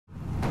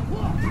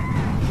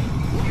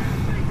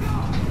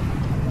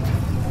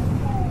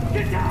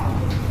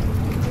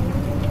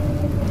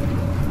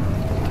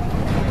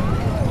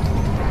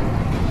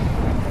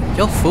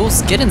Yo,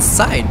 fools, get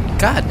inside.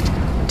 God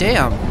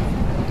damn.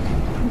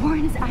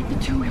 Warren is at the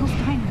Two Wheels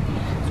Diner,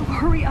 so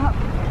hurry up.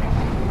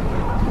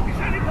 Is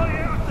anybody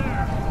out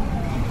there?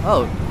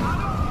 Oh. I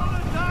don't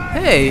want to die.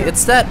 Hey,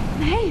 it's that.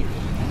 Hey,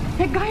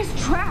 that guy's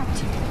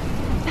trapped.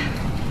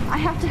 I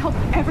have to help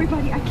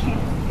everybody I can.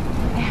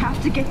 I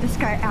have to get this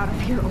guy out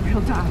of here or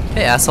he'll die.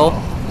 Hey, asshole.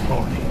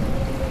 Tony.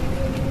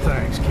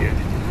 Thanks, kid.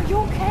 Are you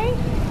okay?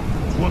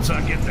 Once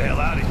I get the hell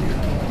out of here,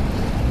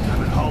 I've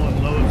been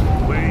hauling loads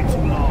for way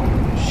too long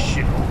in this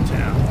shithole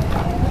town.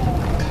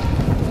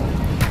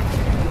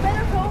 You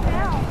better go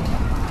now.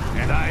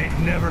 And I ain't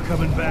never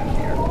coming back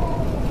here.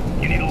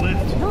 You need a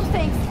lift? No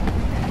thanks.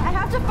 I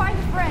have to find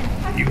a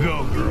friend. You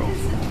go, girl. This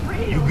is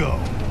real. You go.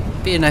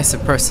 Be a nicer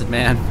person,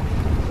 man.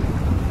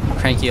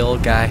 Cranky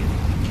old guy.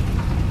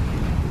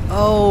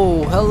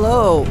 Oh,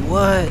 hello.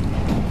 What?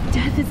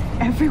 Death is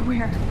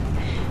everywhere.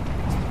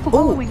 It's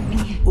following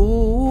me.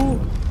 Ooh.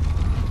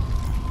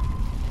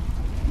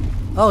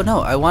 Oh no,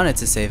 I wanted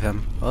to save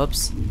him.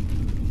 Oops.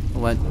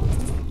 Went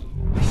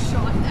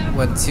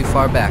too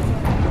far back.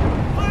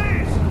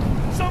 Please!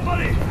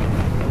 Somebody!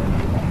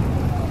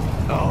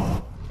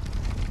 Oh.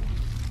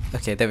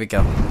 Okay, there we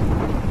go.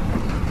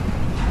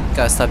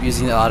 Gotta stop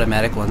using the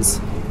automatic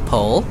ones.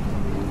 Pull.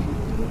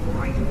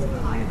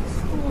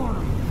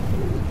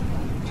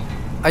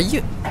 Are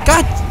you...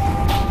 God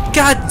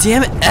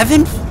damn it,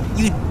 Evan!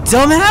 You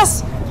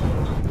dumbass!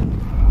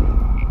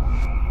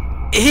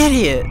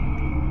 Idiot!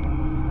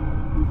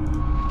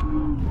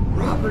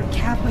 Robert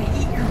Kappa,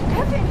 eat your...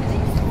 Evan,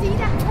 did you see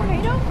that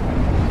tornado?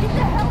 Get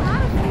the hell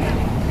out of here.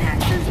 Max,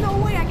 there's no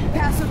way I can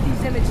pass up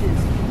these images.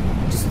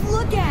 Just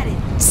look at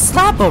it.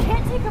 Slap You him!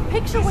 can't take a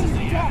picture when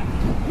you're dead.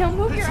 Now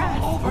move your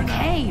ass.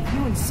 Okay, if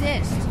you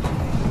insist.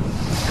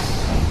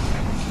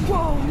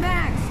 Whoa,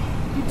 Max,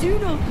 you do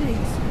know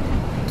things.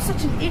 I'm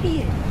such an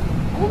idiot.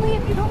 Only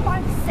if you don't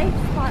find a safe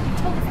spot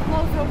until this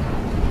blows over,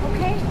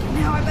 okay?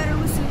 Now I better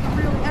listen to the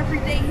real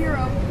everyday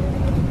hero.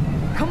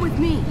 Come with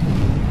me.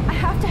 I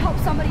have to help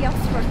somebody else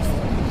first.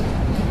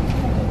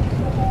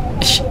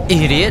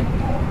 Idiot!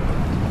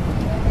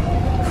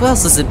 Who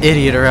else is an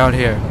idiot around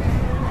here?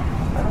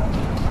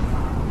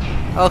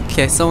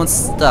 Okay, someone's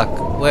stuck.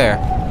 Where?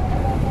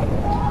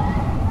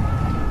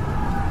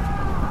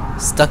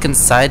 Stuck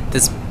inside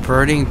this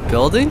burning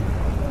building?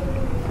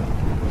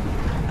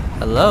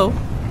 Hello?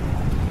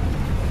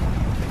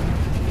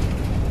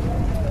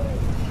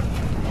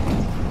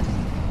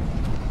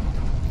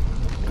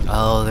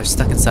 Oh, they're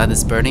stuck inside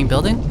this burning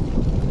building?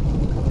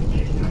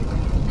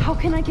 How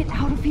can I get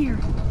out of here?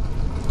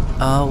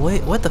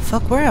 Wait, what the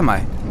fuck? Where am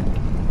I?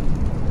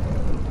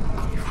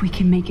 If we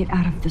can make it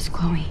out of this,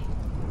 Chloe.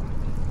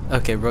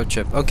 Okay, road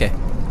trip. Okay.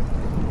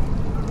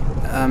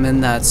 I'm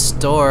in that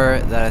store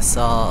that I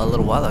saw a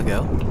little while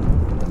ago.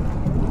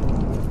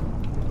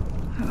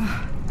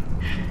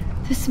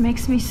 This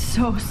makes me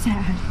so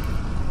sad.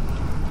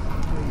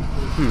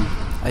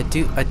 I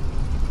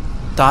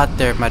thought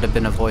there might have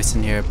been a voice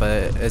in here,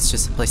 but it's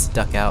just a place to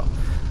duck out.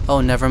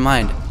 Oh, never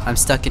mind. I'm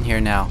stuck in here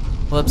now.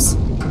 Whoops.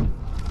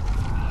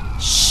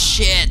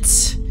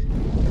 Shit!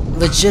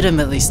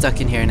 Legitimately stuck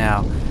in here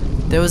now.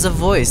 There was a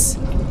voice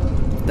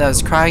that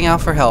was crying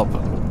out for help.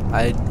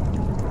 I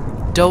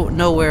don't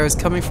know where it was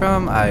coming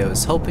from. I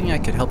was hoping I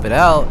could help it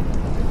out.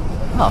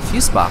 Oh,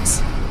 fuse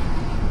box.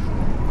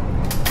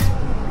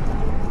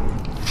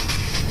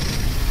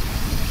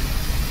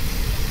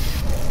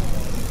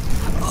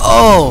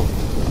 Oh!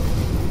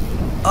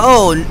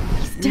 Oh,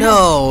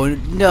 no.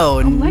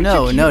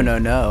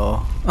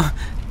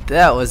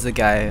 That was the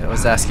guy that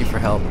was asking for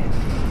help.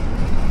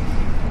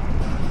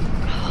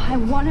 I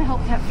want to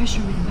help that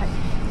fisherman, but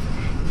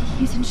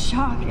he's in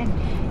shock and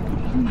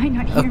he might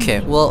not hear me. Okay,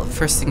 well,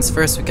 first things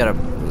first, we gotta...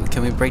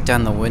 Can we break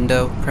down the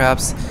window,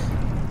 perhaps?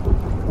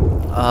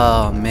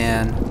 Oh,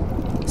 man.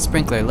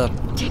 Sprinkler, look.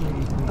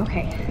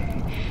 Okay.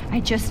 I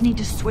just need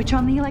to switch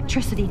on the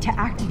electricity to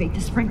activate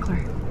the sprinkler.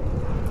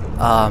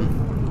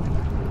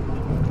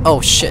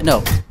 Oh, shit,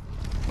 no.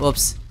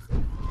 Whoops.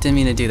 Didn't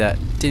mean to do that.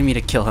 Didn't mean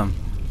to kill him.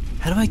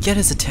 How do I get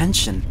his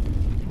attention?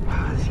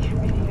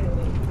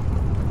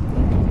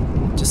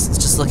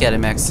 Just look at it,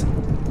 Max.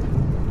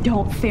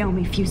 Don't fail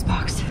me,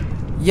 Fusebox.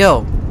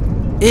 Yo,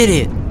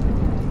 idiot.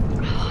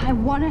 I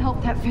want to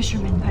help that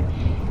fisherman, but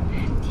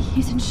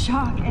he's in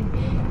shock and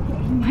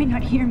he might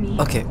not hear me.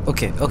 Okay.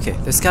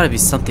 There's gotta be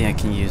something I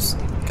can use.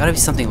 Gotta be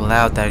something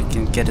loud that I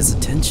can get his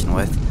attention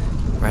with,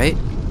 right?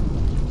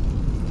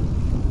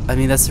 I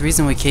mean, that's the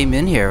reason we came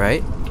in here,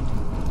 right?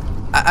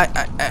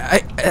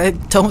 I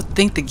don't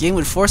think the game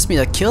would force me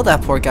to kill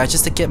that poor guy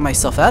just to get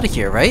myself out of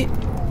here, right?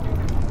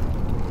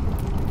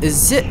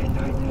 Is it?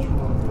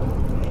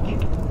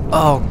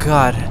 Oh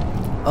god.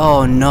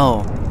 Oh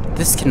no.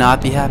 This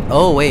cannot be happening.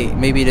 Oh wait,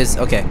 maybe it is.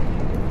 Okay.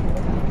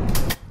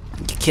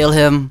 You kill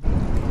him,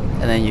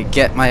 and then you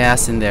get my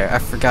ass in there. I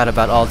forgot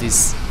about all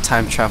these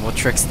time travel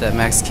tricks that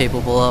Max is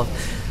capable of.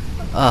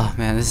 Oh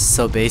man, this is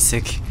so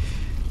basic.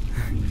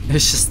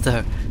 It's just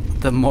the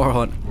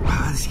moral and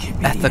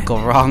ethical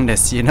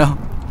wrongness, you know?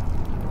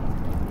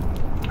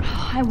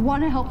 I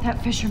want to help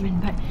that fisherman,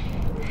 but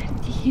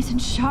He's in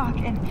shock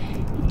and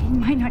he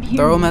might not hear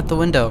Throw him me. at the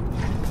window.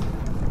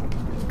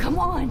 Come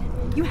on!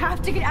 You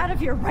have to get out of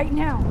here right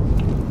now!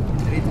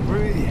 I need to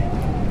breathe.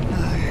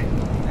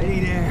 I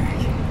need air.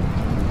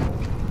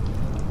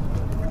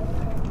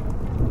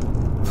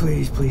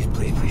 Please, please,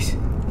 please, please.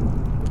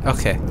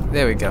 Okay,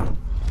 there we go.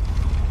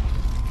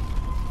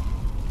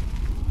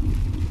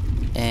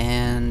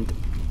 And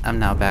I'm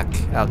now back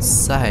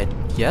outside.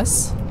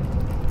 Yes?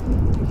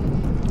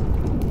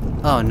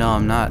 Oh no,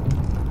 I'm not.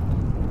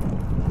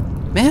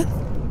 Man?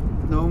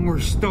 No more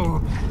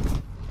storm.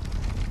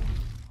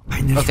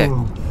 I never Okay.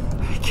 will.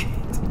 I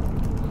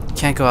can't.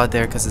 Can't go out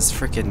there because it's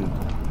freaking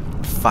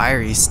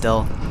fiery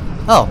still.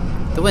 Oh,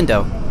 the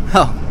window.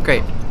 Oh,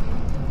 great.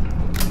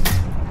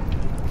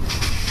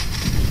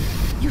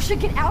 You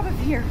should get out of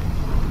here!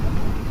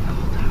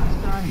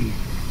 Dying.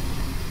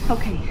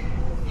 Okay,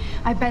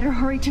 I better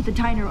hurry to the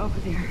diner over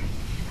there.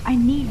 I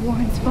need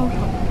Warren's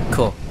photo.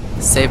 Cool.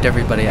 Saved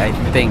everybody, I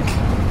think.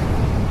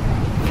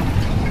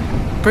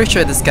 Pretty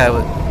sure this guy,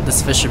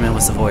 this fisherman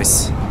was the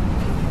voice.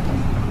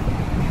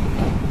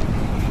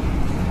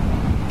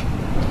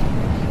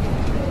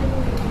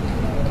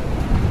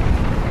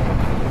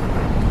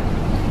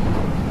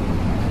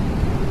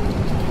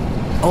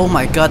 Oh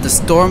my god, the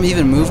storm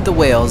even moved the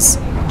whales.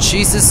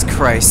 Jesus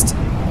Christ.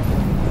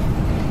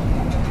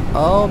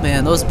 Oh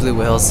man, those blue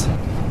whales.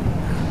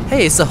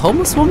 Hey, is the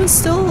homeless woman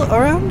still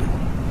around?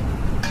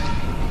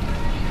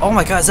 Oh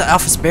my god, is that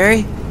Officer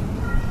Barry?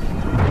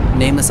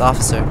 Nameless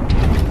officer.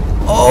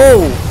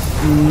 Oh!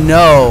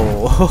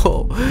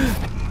 No!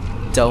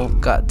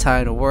 Don't got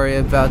time to worry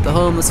about the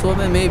homeless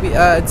woman. Maybe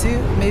I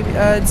do. Maybe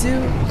I do.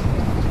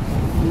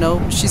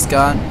 No, she's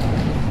gone.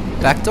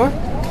 Back door?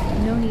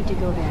 No need to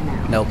go there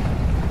now. Nope.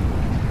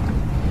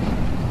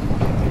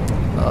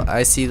 Oh,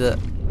 I see the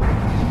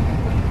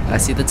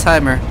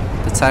timer.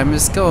 The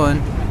timer's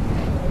going.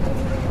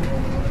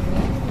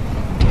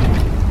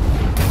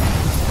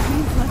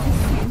 Please let this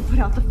sand put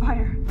out the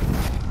fire.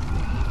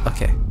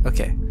 Okay,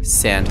 okay.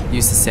 Sand.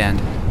 Use the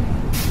sand.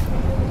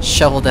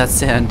 Shovel that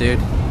sand, dude.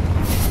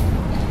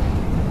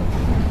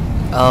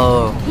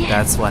 Oh,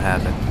 that's what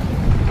happened.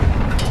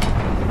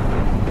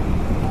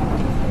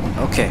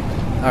 Okay,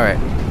 alright.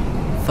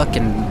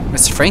 Fucking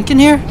Mr. Frank in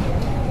here?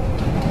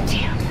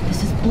 Damn,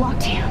 this is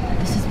blocked.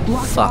 This is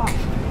blocked Fuck. off.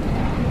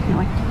 Now,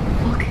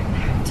 look at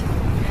that.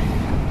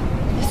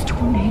 This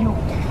tornado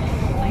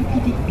might be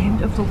the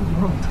end of the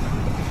world.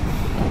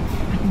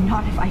 But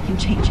not if I can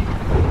change it.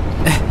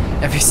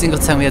 Every single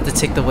time we have to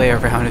take the way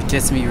around, it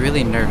gets me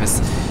really nervous.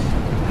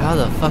 How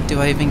the fuck do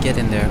I even get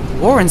in there?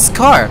 Warren's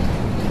car!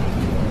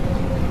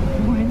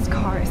 Warren's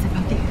car is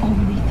about the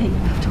only thing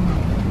left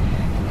alone.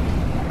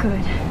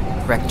 Good.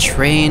 Wrecked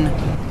train.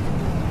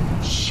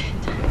 Shit.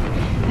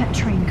 That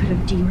train could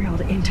have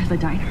derailed into the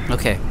diner.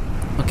 Okay.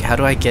 Okay, how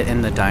do I get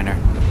in the diner?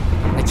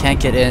 I can't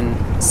get in,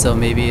 so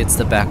maybe it's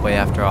the back way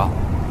after all.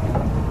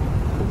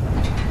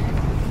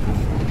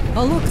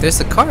 Oh look, there's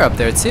a car up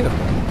there too.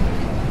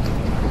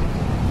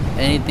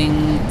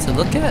 Anything to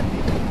look at?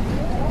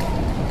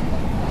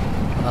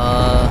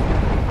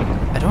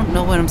 I don't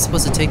know when I'm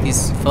supposed to take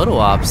these photo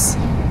ops.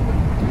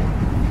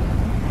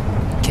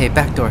 Okay,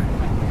 back door.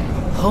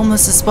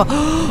 Homeless is spot.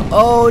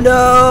 Oh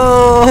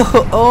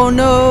no! Oh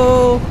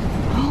no!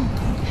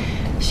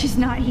 Oh, she's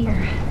not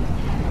here.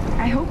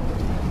 I hope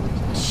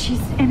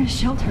she's in a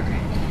shelter.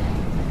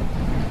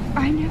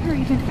 I never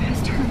even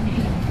asked her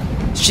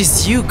name.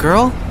 She's you,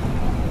 girl.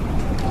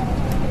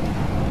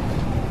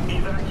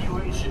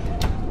 Evacuation.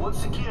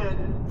 Once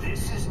again,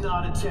 this is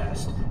not a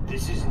test.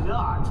 This is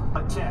not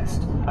a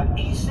test. An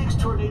E6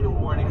 tornado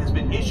warning has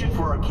been issued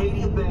for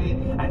Arcadia Bay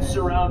and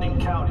surrounding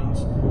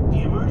counties.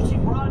 The emergency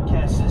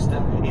broadcast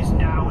system is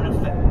now in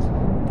effect.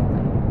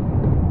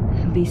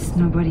 At least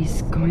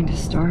nobody's going to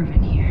starve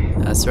in here.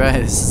 That's right.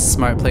 This is a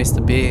smart place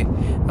to be.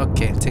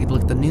 Okay, take a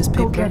look at the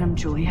newspaper. Go get him,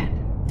 Juliet.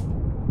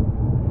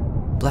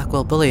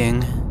 Blackwell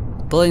bullying.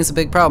 Bullying's a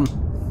big problem.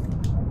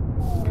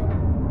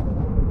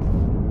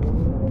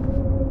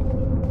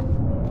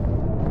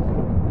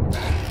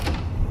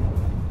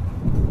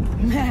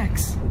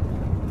 Max.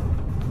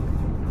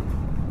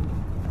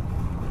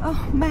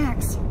 Oh,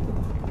 Max.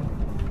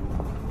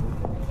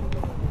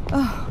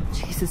 Oh,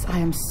 Jesus, I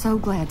am so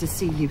glad to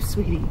see you,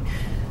 sweetie.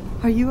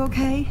 Are you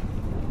okay?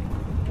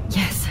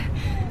 Yes.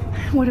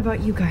 What about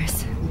you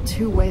guys? The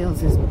Two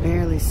Whales is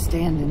barely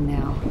standing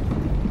now.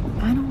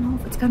 I don't know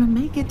if it's gonna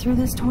make it through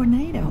this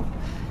tornado.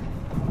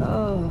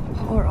 Oh,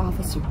 poor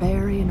Officer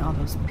Barry and all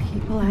those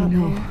people out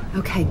there.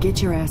 Okay,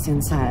 get your ass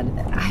inside.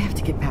 I have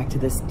to get back to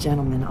this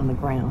gentleman on the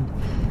ground.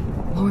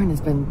 Lauren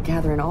has been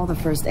gathering all the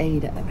first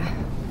aid.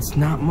 It's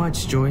not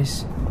much,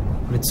 Joyce,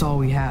 but it's all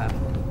we have.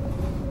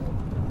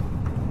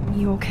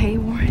 You okay,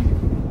 Warren?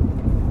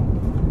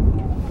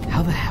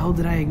 How the hell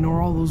did I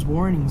ignore all those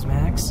warnings,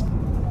 Max?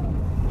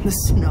 The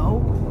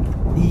snow?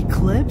 The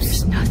eclipse?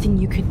 There's nothing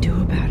you could do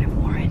about it,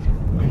 Warren.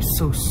 I'm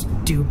so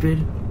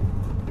stupid.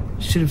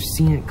 Should have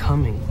seen it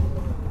coming.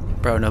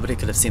 Bro, nobody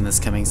could have seen this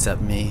coming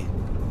except me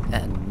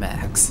and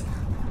Max.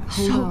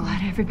 So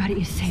glad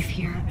everybody is safe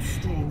here.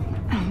 Sting.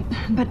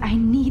 But I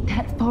need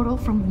that photo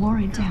from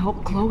Warren to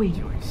help Chloe.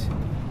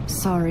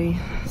 Sorry.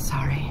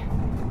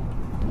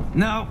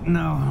 No,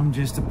 I'm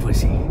just a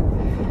pussy.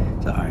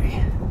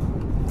 Sorry.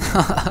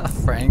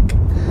 Frank.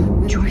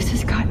 Joyce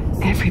has got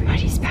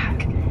everybody's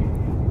back.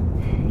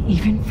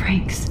 Even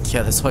Frank's.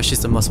 Yeah, that's why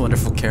she's the most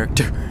wonderful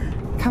character.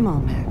 Come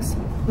on, Max.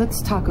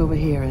 Let's talk over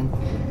here and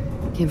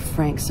give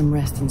Frank some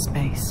rest and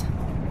space.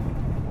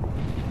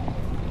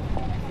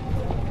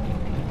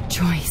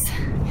 Joyce,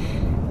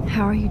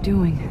 how are you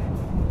doing?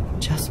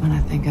 Just when I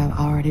think I've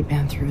already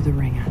been through the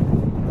ringer.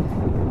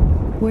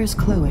 Where's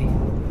Chloe?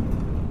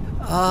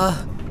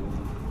 I'll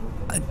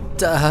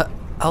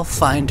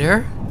find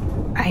her.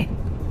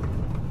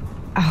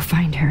 I'll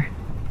find her.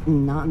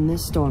 Not in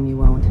this storm, you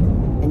won't.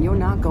 And you're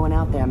not going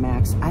out there,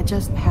 Max. I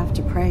just have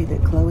to pray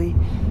that Chloe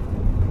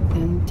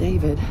and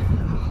David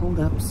hold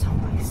up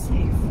someplace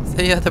safe.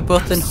 Yeah, they're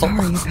both in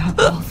holes. Sorry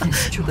about all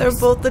this, Joyce. They're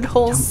both in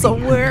holes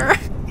somewhere.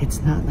 It's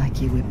not like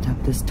you whipped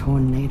up this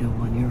tornado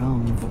on your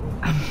own.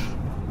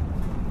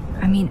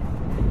 I mean,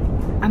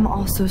 I'm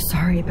also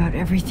sorry about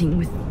everything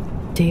with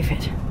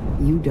David.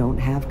 You don't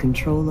have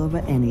control over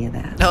any of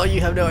that. No, you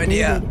have no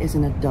idea. David is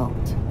an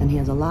adult, and he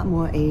has a lot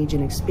more age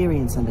and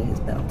experience under his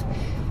belt.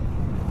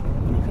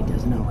 Even if he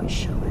doesn't always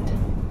show it.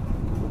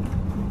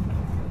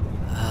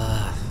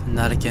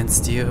 Not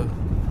against you.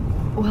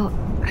 Well,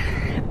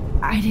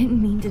 I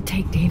didn't mean to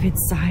take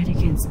David's side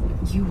against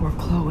you or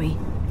Chloe.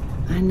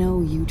 I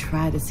know you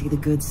try to see the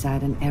good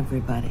side in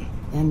everybody,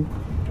 and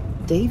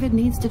David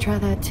needs to try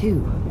that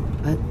too,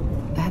 but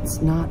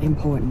that's not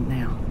important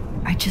now.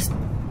 I just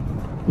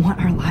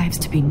want our lives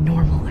to be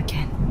normal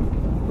again.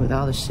 With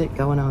all the shit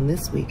going on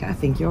this week, I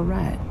think you're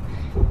right.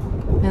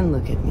 And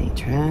look at me,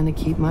 trying to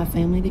keep my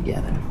family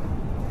together.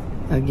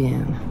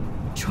 Again.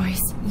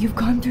 Joyce, you've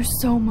gone through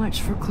so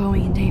much for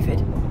Chloe and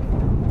David.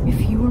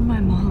 If you were my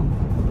mom,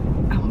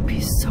 I would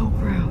be so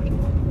proud.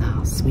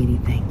 Oh,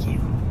 sweetie, thank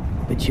you.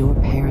 But your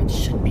parents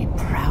should be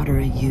prouder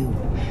of you.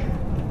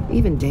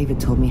 Even David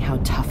told me how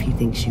tough he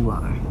thinks you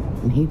are.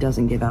 And he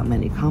doesn't give out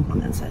many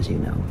compliments, as you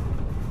know.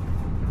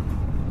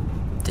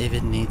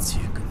 David needs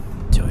you,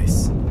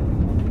 Joyce.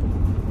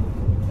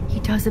 He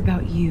does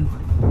about you.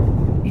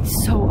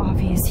 It's so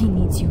obvious he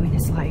needs you in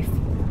his life.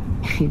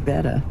 He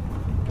better.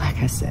 Like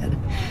I said,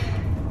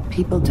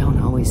 people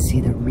don't always see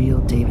the real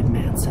David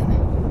Manson.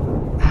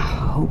 I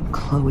hope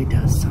Chloe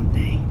does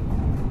someday.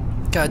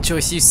 God,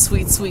 Joyce, you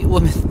sweet, sweet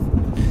woman.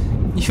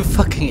 You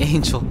fucking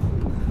angel.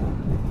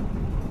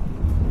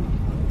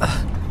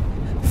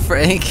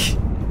 Frank,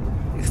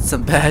 it's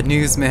some bad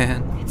news,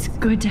 man. It's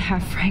good to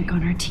have Frank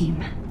on our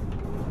team.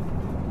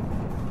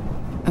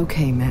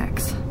 Okay,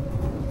 Max.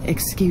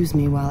 Excuse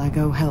me while I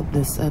go help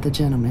this other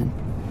gentleman.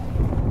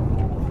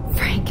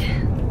 Frank,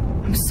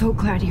 I'm so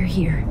glad you're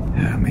here.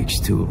 Yeah, makes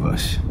two of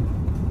us.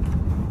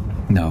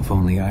 Now, if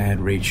only I had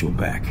Rachel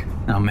back.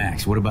 Now,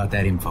 Max, what about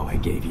that info I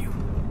gave you?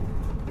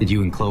 Did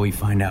you and Chloe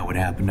find out what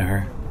happened to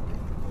her?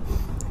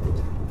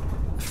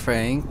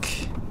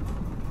 Frank.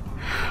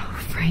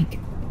 Frank.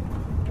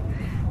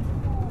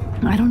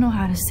 I don't know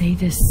how to say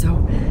this,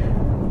 so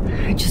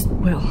I just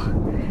will.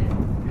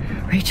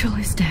 Rachel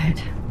is dead.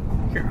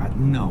 God,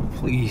 no,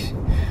 please.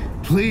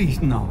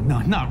 Please, no,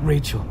 not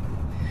Rachel.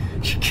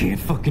 She can't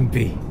fucking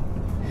be.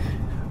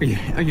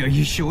 Are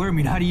you sure? I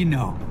mean, how do you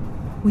know?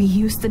 We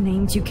used the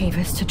names you gave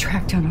us to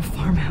track down a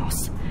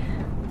farmhouse.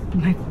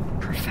 My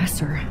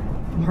professor,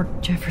 Mark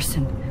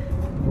Jefferson,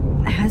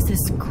 has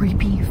this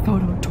creepy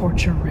photo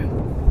torture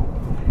room.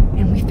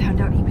 And we found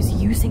out he was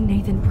using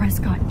Nathan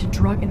Prescott to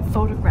drug and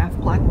photograph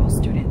Blackwell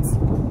students.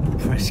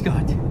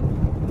 Prescott?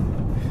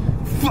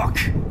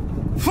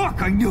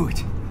 Fuck, I knew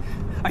it.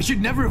 I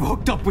should never have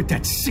hooked up with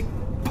that sick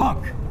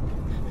punk.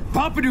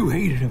 Pompidou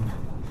hated him.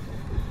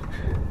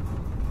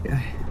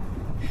 Yeah,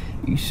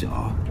 you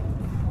saw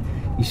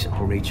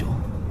Rachel.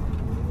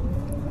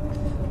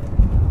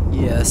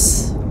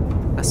 Yes,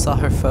 I saw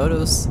her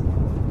photos.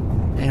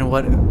 And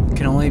what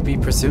can only be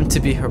presumed to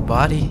be her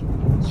body.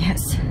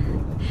 Yes.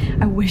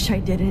 I wish I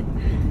didn't.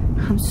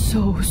 I'm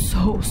so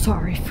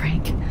sorry,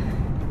 Frank.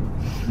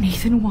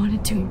 Nathan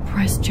wanted to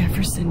impress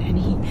Jefferson and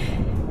he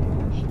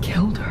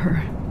killed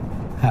her.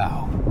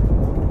 How?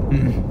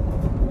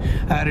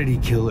 How did he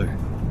kill her?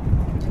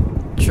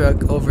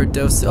 Drug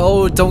overdose.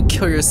 Oh, don't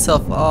kill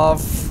yourself. Oh,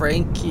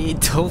 Frankie,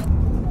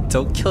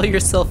 don't kill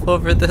yourself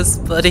over this,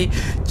 buddy.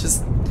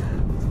 Just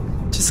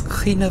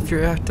clean up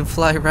your act and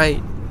fly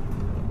right.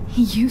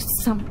 He used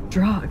some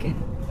drug and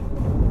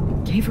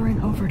gave her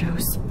an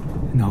overdose.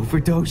 An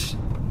overdose?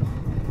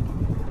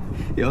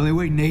 The only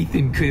way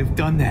Nathan could have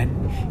done that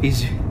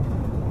is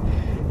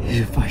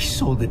if I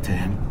sold it to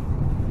him.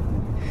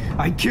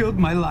 I killed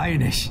my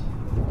lioness.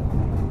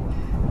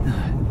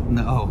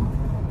 No.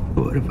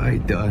 What have I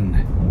done?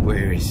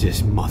 Where is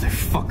this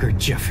motherfucker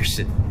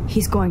Jefferson?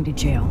 He's going to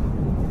jail.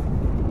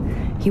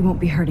 He won't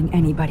be hurting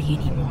anybody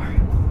anymore.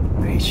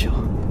 Rachel.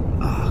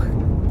 Oh,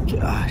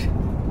 God.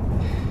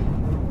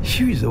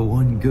 She was the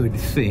one good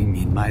thing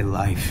in my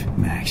life,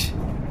 Max.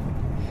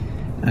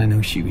 I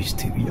know she was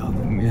too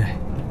young.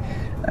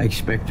 I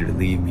expect her to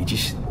leave me.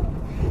 Just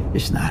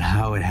It's not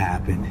how it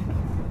happened.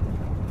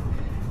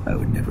 I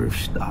would never have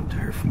stopped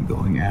her from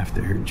going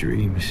after her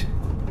dreams.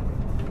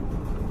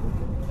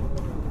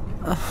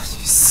 Oh,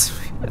 you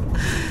sweet.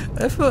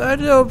 I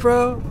know,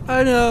 bro.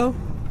 I know.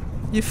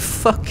 You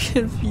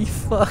fucking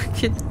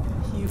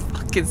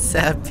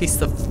sad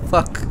piece of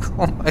fuck.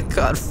 Oh my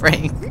god,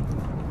 Frank.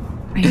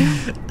 I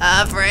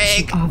know.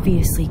 Frank. She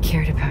obviously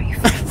cared about you,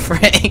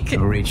 Frank. Frank.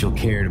 Well, Rachel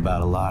cared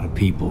about a lot of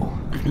people,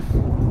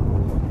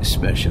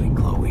 especially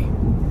Chloe.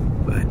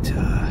 But,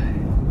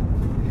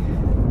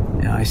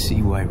 now I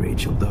see why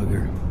Rachel dug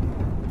her.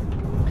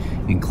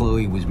 And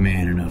Chloe was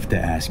man enough to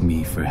ask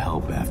me for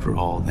help after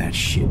all that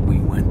shit we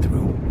went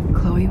through.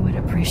 Chloe would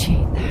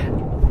appreciate that.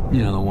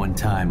 You know, the one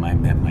time I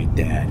met my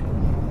dad,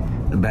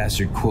 the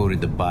bastard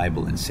quoted the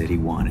Bible and said he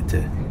wanted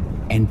to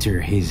enter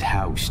his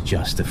house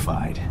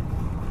justified.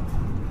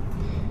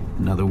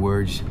 In other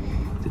words,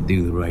 to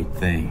do the right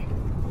thing.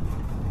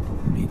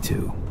 Me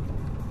too.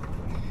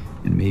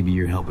 And maybe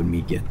you're helping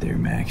me get there,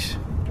 Max.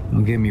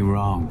 Don't get me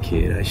wrong,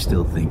 kid. I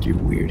still think you're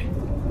weird.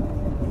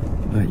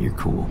 But you're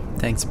cool.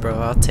 Thanks, bro.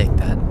 I'll take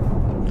that.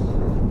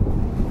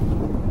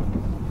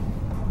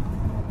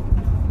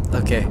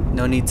 Okay,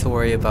 no need to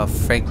worry about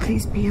Frank.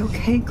 Please be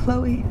okay,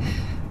 Chloe.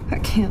 I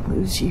can't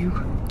lose you.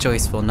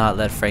 Joyce will not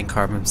let Frank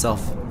harm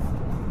himself.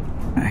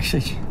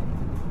 Actually,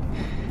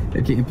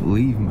 I can't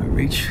believe my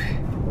Rach.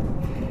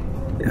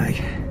 I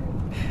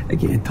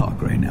can't talk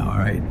right now,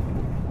 alright?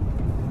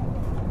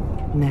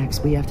 Max,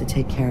 we have to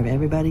take care of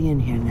everybody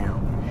in here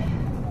now.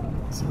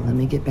 So let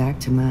me get back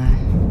to my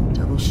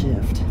double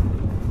shift.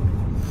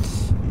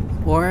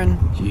 Warren?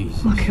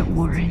 Jesus. Look at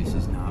Warren. This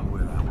is not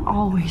where I want.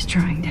 Always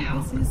trying to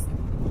help. This is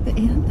the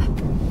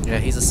end. Yeah,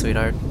 he's a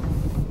sweetheart.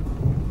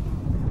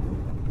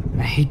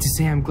 I hate to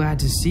say I'm glad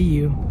to see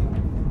you,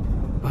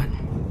 but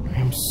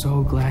I'm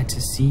so glad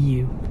to see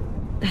you.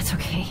 That's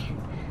okay.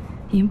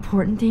 The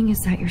important thing is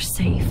that you're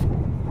safe.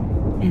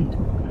 And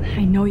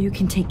I know you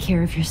can take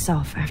care of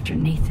yourself after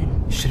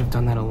Nathan. Should have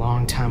done that a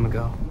long time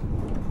ago.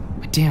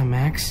 But damn,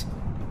 Max.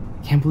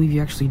 Can't believe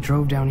you actually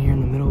drove down here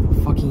in the middle of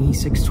a fucking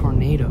E6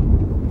 tornado.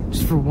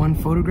 Just for one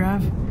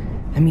photograph?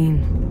 I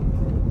mean,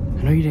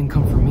 I know you didn't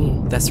come for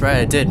me. That's right,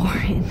 I did.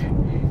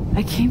 Warren,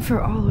 I came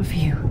for all of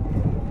you.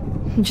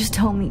 Just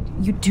tell me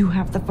you do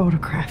have the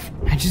photograph.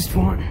 I just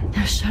want...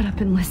 Now shut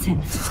up and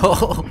listen.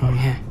 Oh. Oh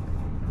yeah.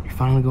 You're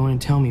finally going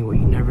to tell me what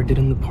you never did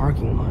in the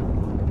parking lot.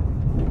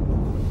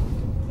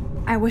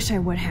 I wish I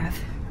would have.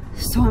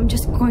 So I'm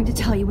just going to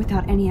tell you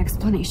without any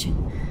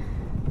explanation.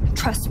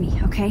 Trust me,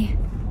 okay?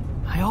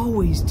 I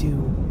always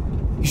do.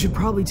 You should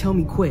probably tell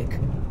me quick.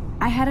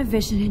 I had a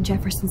vision in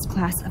Jefferson's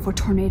class of a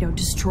tornado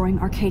destroying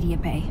Arcadia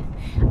Bay.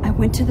 I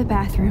went to the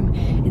bathroom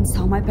and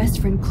saw my best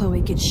friend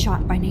Chloe get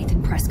shot by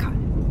Nathan Prescott.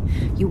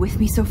 You with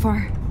me so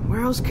far?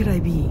 Where else could I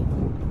be?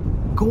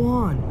 Go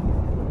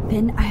on.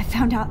 Then I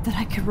found out that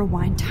I could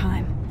rewind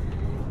time.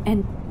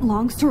 And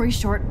long story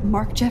short,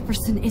 Mark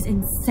Jefferson is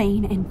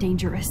insane and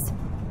dangerous.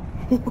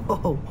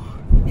 Whoa.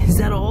 Is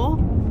that all?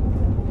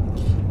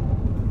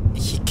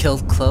 He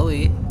killed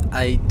Chloe.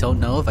 I don't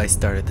know if I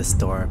started the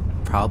storm.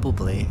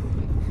 Probably.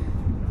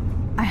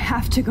 I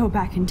have to go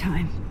back in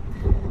time.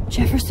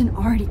 Jefferson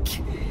already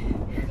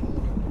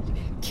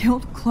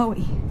killed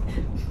Chloe.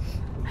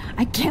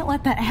 I can't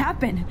let that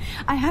happen.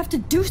 I have to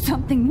do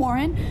something,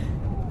 Warren.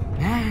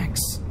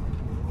 Max,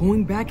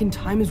 going back in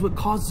time is what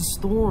caused the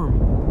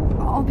storm.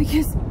 All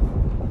because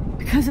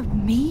of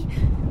me?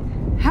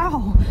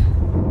 How?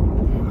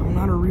 I'm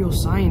not a real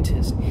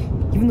scientist,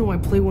 even though I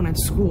play one at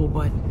school,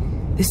 but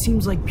this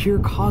seems like pure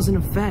cause and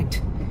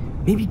effect.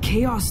 Maybe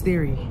chaos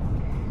theory.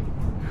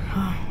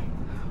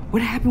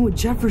 What happened with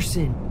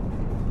Jefferson?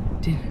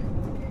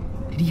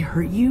 Did he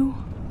hurt you?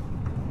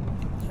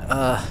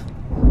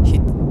 He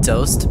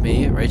dosed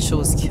me. Rachel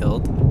was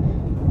killed.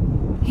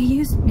 He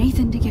used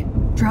Nathan to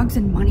get drugs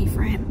and money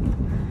for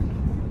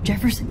him.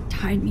 Jefferson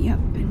tied me up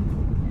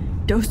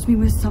and dosed me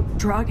with some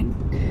drug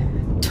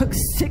and took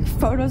sick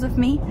photos of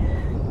me.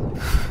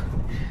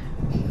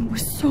 It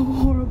was so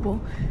horrible.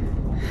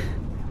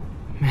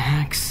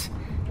 Max,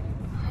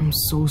 I'm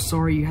so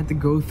sorry you had to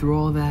go through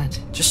all that.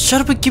 Just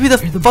shut up and give me the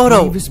You're the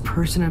photo. bravest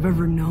person I've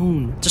ever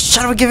known. Just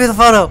shut up and give me the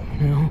photo.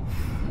 You know,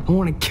 I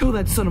want to kill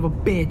that son of a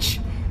bitch.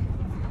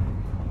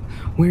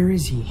 Where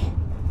is he?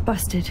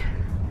 Busted.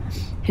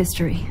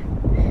 History.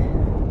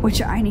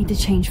 Which I need to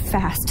change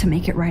fast to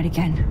make it right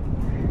again.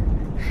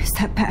 Is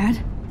that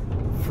bad?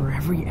 For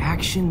every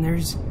action,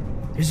 there's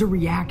a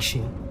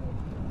reaction.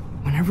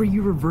 Whenever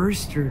you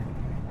reversed or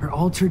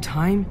altered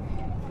time,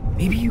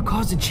 maybe you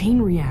caused a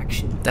chain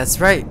reaction. That's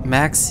right,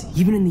 Max.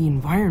 Even in the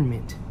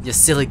environment. You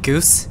silly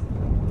goose.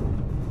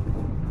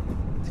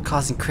 You're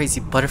causing crazy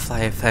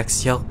butterfly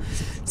effects, yo.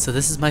 So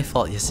this is my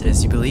fault, yes it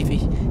is. You believe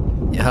me?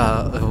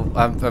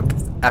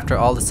 After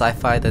all the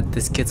sci-fi that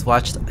this kid's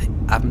watched,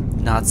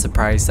 I'm not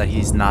surprised that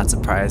he's not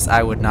surprised.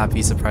 I would not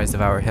be surprised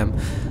if I were him.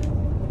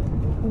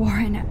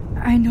 Warren,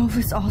 I know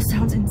this all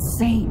sounds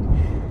insane,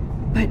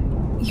 but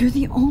you're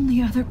the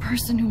only other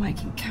person who I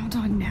can count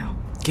on now.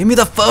 Give me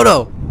the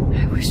photo!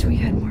 I wish we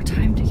had more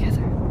time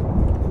together.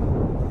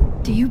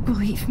 Do you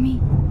believe me?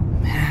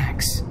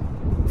 Max,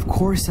 of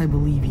course I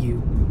believe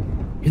you.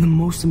 You're the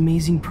most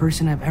amazing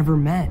person I've ever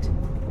met.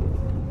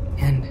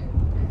 And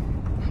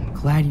I'm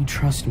glad you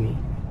trust me.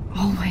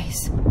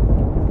 Always.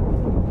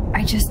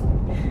 I just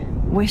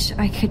wish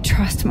I could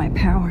trust my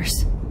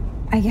powers.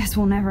 I guess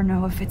we'll never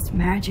know if it's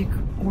magic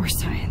or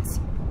science.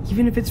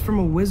 Even if it's from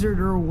a wizard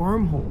or a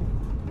wormhole,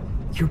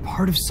 you're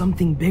part of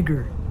something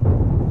bigger.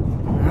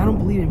 I don't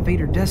believe in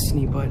fate or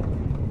destiny, but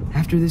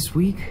after this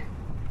week,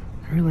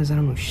 I realize I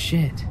don't know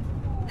shit.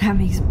 That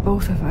makes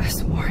both of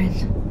us,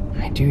 Warren.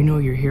 I do know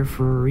you're here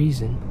for a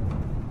reason.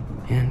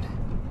 And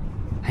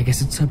I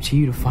guess it's up to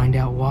you to find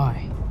out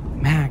why.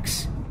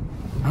 Max,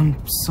 I'm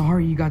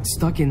sorry you got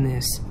stuck in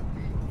this.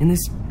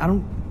 I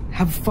don't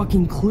have a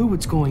fucking clue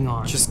what's going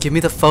on. Just give me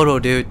the photo,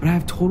 dude. But I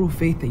have total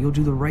faith that you'll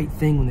do the right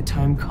thing when the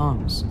time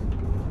comes.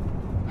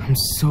 I'm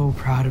so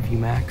proud of you,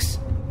 Max.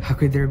 How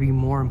could there be a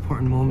more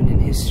important moment in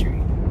history?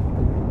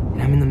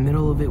 And I'm in the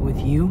middle of it with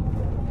you.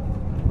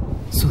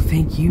 So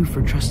thank you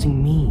for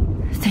trusting me.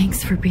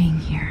 Thanks for being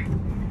here.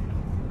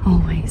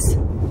 Always.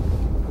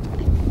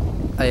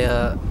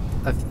 I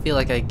feel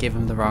like I gave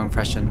him the wrong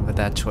impression with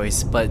that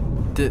choice, but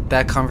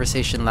that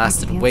conversation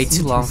lasted way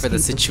too long for the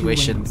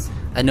situation.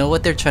 I know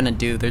what they're trying to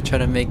do. They're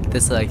trying to make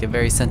this like a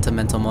very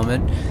sentimental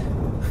moment.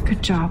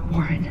 Good job,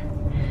 Warren.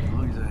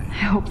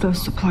 I hope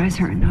those supplies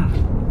are enough.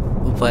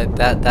 But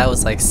that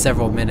was like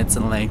several minutes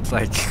in length.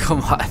 Like,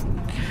 come on.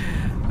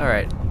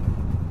 Alright.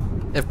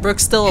 If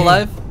Brooke's still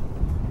alive...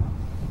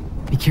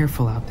 Be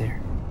careful out there.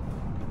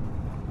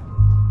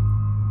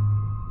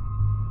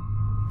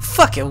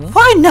 Fuck it,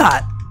 why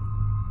not?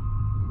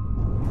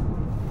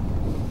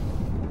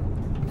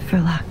 For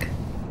luck.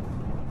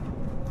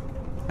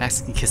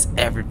 Max can kiss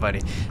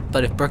everybody.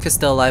 But if Brooke is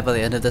still alive by the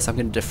end of this, I'm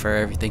gonna defer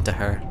everything to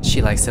her.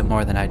 She likes him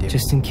more than I do.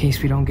 Just in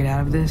case we don't get out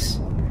of this,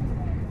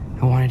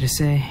 I wanted to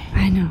say...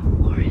 I know,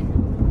 Warren.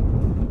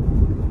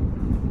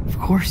 Of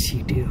course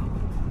you do.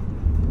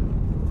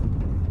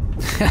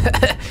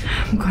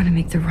 I'm going to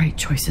make the right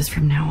choices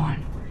from now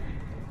on.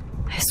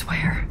 I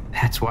swear.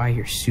 That's why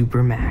you're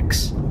Super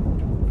Max.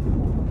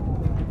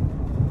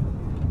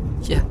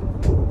 Yeah.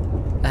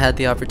 I had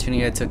the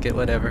opportunity, I took it,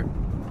 whatever.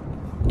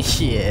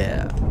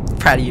 Yeah.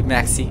 Proud of you,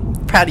 Maxie.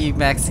 Proud of you,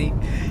 Maxie.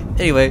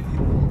 Anyway.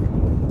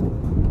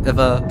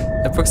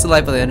 If Brooke's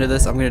alive by the end of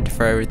this, I'm gonna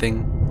defer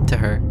everything to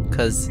her.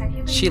 Because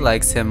she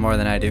likes him more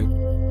than I do.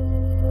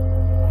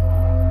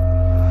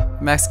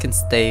 Max can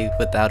stay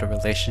without a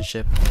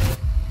relationship.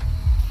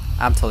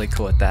 I'm totally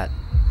cool with that.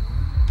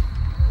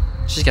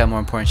 She's got more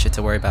important shit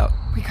to worry about.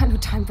 We got no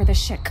time for this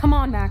shit. Come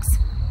on, Max.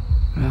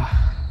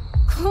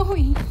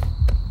 Chloe.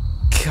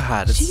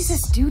 God, it's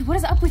Jesus, dude, what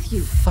is up with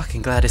you?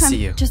 fucking glad to see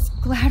you. I'm just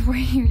glad we're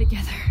here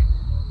together.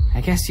 I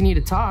guess you need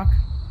to talk.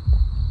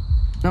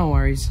 No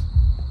worries.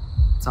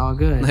 It's all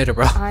good. Later,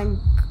 bro.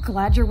 I'm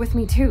glad you're with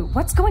me too.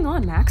 What's going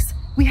on, Max?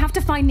 We have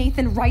to find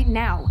Nathan right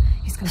now.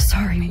 He's gonna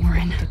Sorry,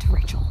 Warren. to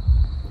Rachel.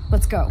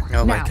 Let's go.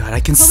 Oh my now. god,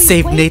 I can Chloe,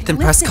 save wait, Nathan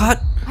listen.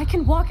 Prescott? I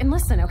can walk and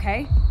listen,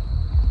 okay?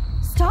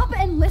 Stop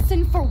and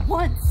listen for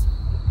once.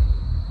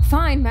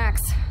 Fine,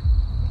 Max.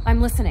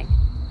 I'm listening.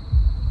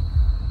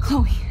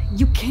 Chloe,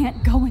 you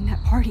can't go in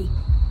that party.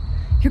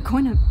 You're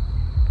gonna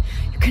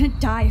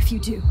die if you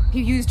do.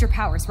 You used your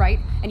powers, right?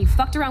 And you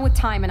fucked around with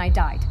time and I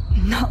died.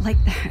 Not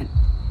like that.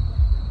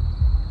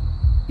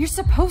 You're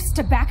supposed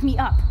to back me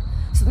up.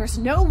 So there's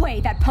no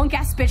way that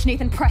punk-ass bitch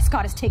Nathan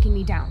Prescott is taking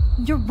me down.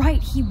 You're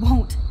right, he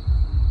won't.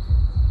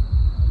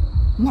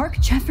 Mark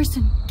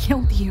Jefferson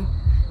killed you.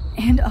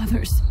 And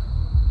others.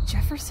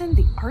 Jefferson,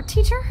 the art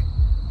teacher?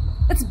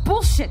 That's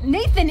bullshit.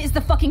 Nathan is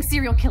the fucking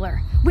serial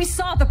killer. We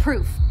saw the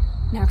proof.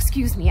 Now,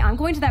 excuse me, I'm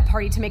going to that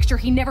party to make sure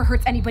he never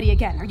hurts anybody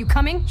again. Are you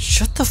coming?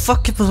 Shut the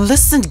fuck up and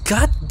listen,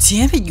 god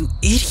damn it, you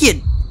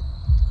idiot!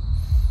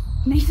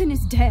 Nathan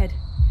is dead,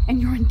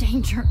 and you're in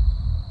danger.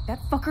 That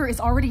fucker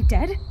is already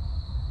dead?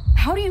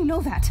 How do you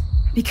know that?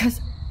 Because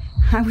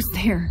I was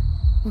there.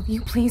 Will you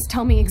please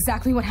tell me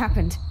exactly what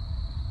happened?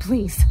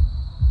 Please.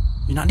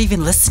 You're not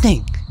even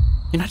listening.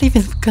 You're not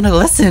even gonna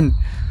listen.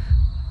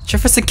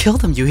 Jefferson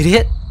killed him, you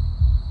idiot.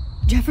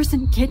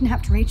 Jefferson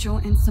kidnapped Rachel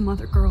and some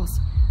other girls.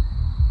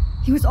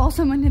 He was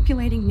also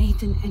manipulating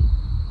Nathan, and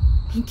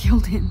he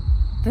killed him.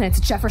 Then it's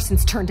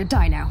Jefferson's turn to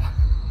die now.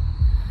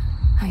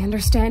 I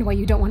understand why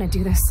you don't want to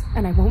do this,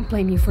 and I won't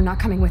blame you for not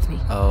coming with me.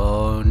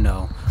 Oh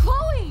no.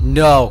 Chloe!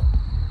 No.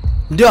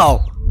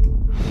 No!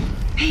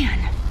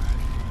 Man,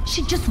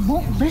 she just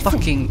won't listen.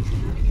 Fucking...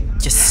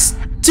 Just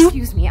stupid...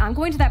 Excuse me, I'm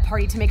going to that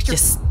party to make sure...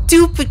 Just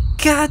stupid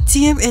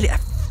goddamn idiot.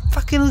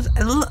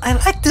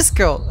 I like this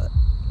girl.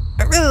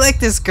 I really like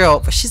this girl,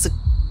 but she's a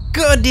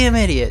goddamn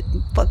idiot.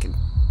 Fucking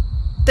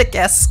thick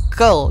ass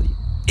skull, you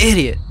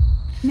idiot.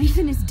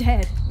 Nathan is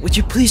dead. Would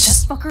you please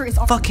just fucker is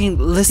fucking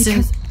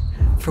listen Because-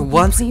 for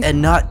once please?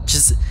 and not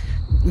just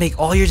make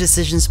all your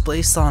decisions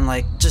based on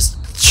like just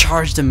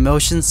charged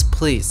emotions,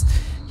 please?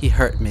 He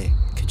hurt me.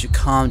 Could you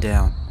calm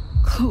down?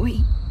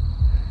 Chloe.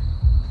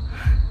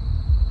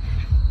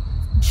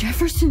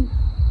 Jefferson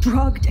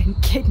drugged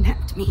and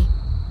kidnapped me.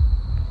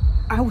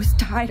 I was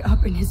tied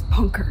up in his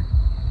bunker.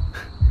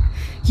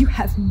 You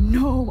have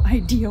no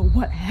idea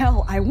what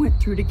hell I went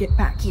through to get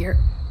back here.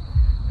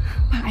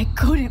 But I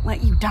couldn't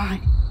let you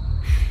die.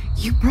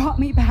 You brought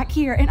me back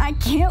here, and I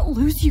can't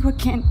lose you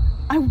again.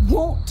 I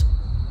won't.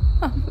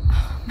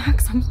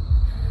 Max,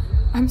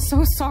 I'm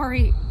so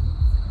sorry.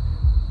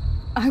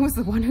 I was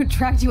the one who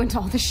dragged you into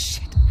all this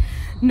shit.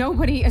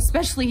 Nobody,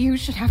 especially you,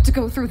 should have to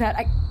go through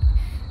that.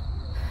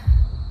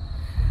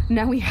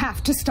 Now we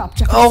have to stop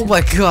Jefferson. Oh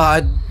my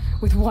god.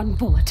 With one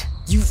bullet.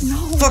 You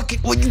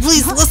fucking... Will you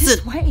please Not listen?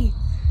 this way.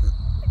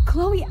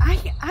 Chloe,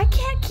 I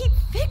can't keep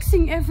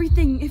fixing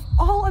everything if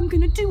all I'm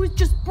gonna do is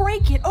just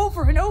break it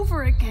over and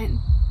over again.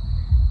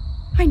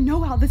 I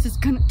know how this is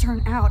gonna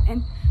turn out,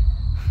 and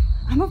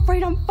I'm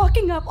afraid I'm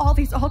fucking up all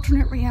these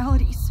alternate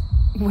realities.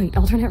 Wait,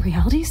 alternate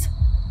realities?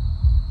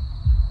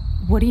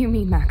 What do you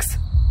mean, Max?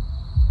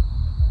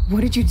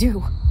 What did you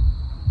do?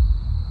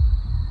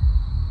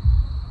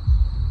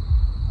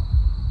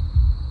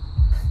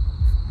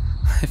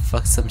 I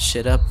fucked some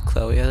shit up,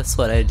 Chloe. That's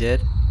what I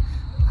did.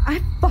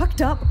 I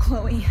fucked up,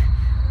 Chloe.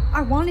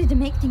 I wanted to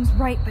make things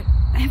right, but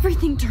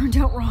everything turned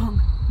out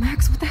wrong.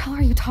 Max, what the hell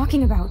are you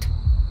talking about?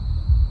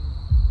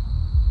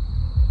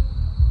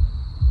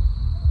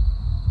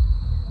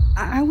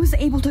 I was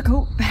able to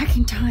go back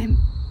in time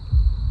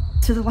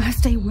to the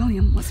last day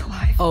William was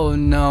alive. Oh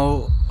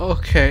no.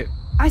 Okay.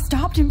 I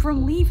stopped him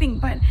from leaving,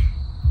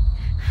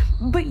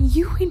 but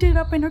you ended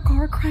up in a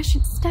car crash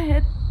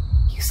instead.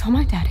 You saw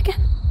my dad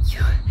again?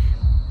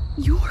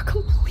 You were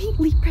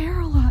completely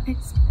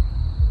paralyzed.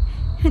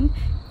 And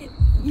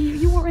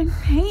you were in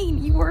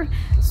pain. You were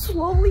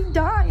slowly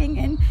dying,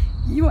 and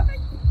you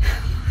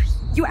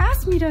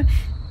asked me to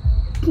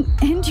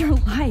end your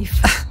life.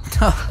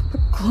 No.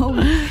 But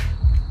Chloe,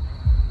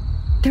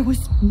 there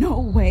was no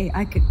way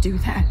I could do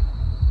that.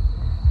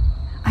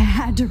 I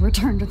had to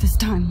return to this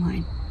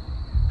timeline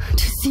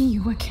to see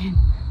you again.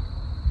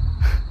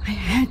 I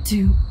had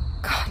to.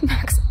 God,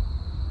 Max.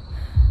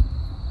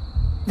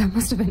 That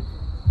must have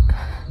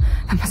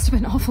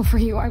been awful for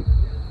you. I'm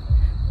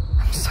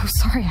so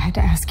sorry I had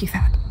to ask you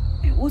that.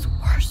 It was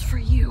worse for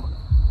you.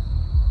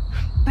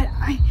 But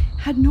I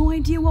had no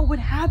idea what would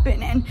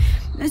happen, and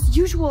as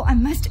usual, I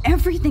messed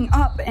everything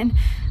up, and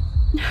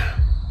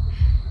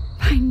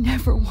I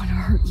never want to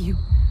hurt you.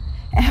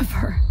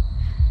 Ever.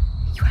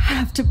 You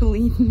have to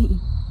believe me.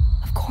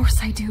 Of course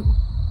I do.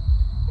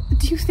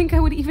 Do you think I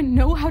would even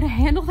know how to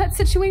handle that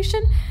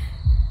situation?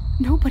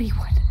 Nobody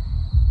would.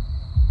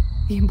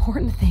 The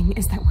important thing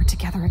is that we're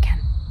together again.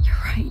 You're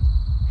right.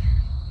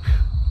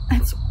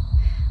 That's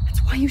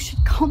why you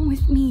should come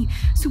with me,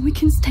 so we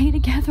can stay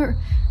together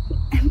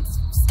and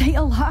stay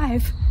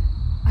alive.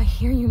 I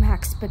hear you,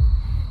 Max, but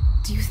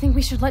do you think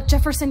we should let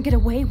Jefferson get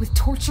away with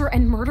torture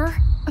and murder?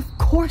 Of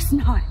course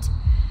not.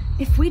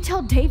 If we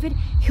tell David,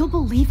 he'll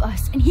believe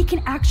us and he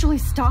can actually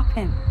stop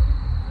him.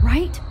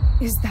 Right?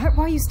 Is that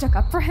why you stuck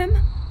up for him?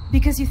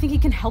 Because you think he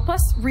can help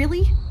us?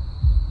 Really?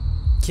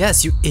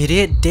 Yes, you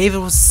idiot.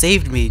 David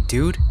saved me,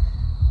 dude.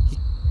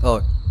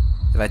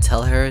 If I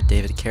tell her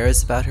David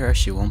cares about her,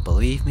 she won't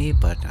believe me,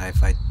 but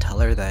if I tell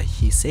her that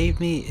he saved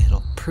me,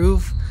 it'll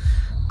prove.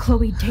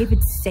 Chloe,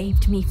 David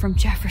saved me from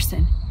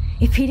Jefferson.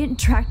 If he didn't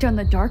track down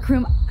the dark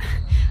room,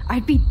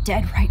 I'd be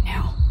dead right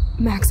now.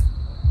 Max,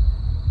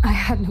 I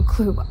had no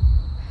clue.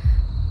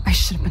 I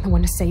should have been the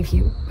one to save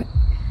you, but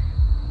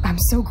I'm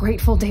so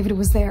grateful David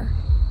was there.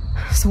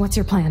 So what's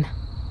your plan?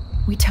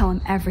 We tell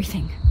him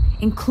everything,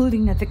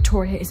 including that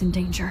Victoria is in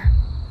danger.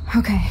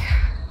 Okay.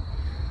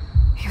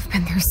 You've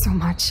been through so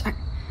much.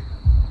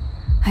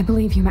 I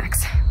believe you,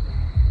 Max.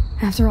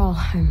 After all,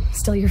 I'm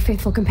still your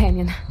faithful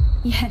companion.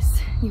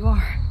 Yes, you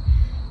are.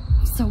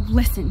 So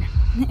listen,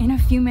 in a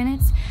few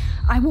minutes,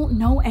 I won't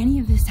know any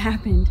of this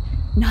happened.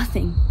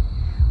 Nothing.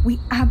 We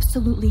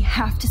absolutely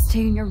have to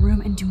stay in your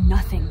room and do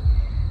nothing.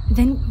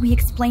 Then we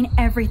explain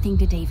everything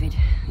to David,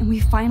 and we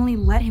finally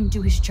let him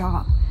do his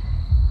job.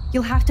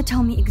 You'll have to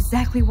tell me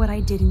exactly what I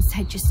did and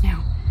said just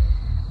now.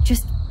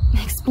 Just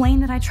explain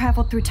that I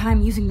traveled through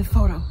time using the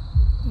photo.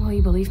 Will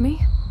you believe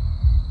me?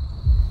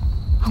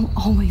 I'll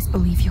always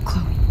believe you,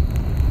 Chloe.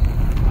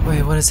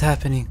 Wait, what is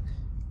happening?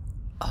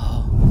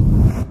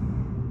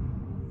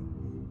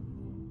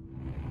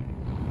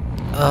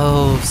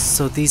 Oh,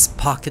 so these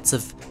pockets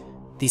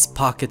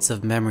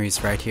of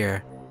memories right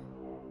here.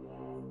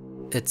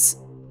 It's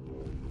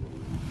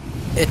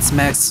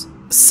Max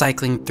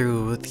cycling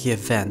through the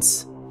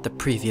events, the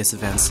previous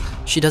events.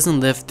 She doesn't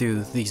live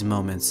through these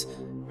moments.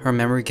 Her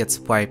memory gets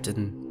wiped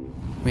and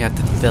we have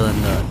to fill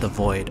in the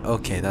void.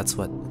 Okay, that's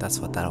what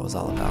that was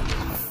all about.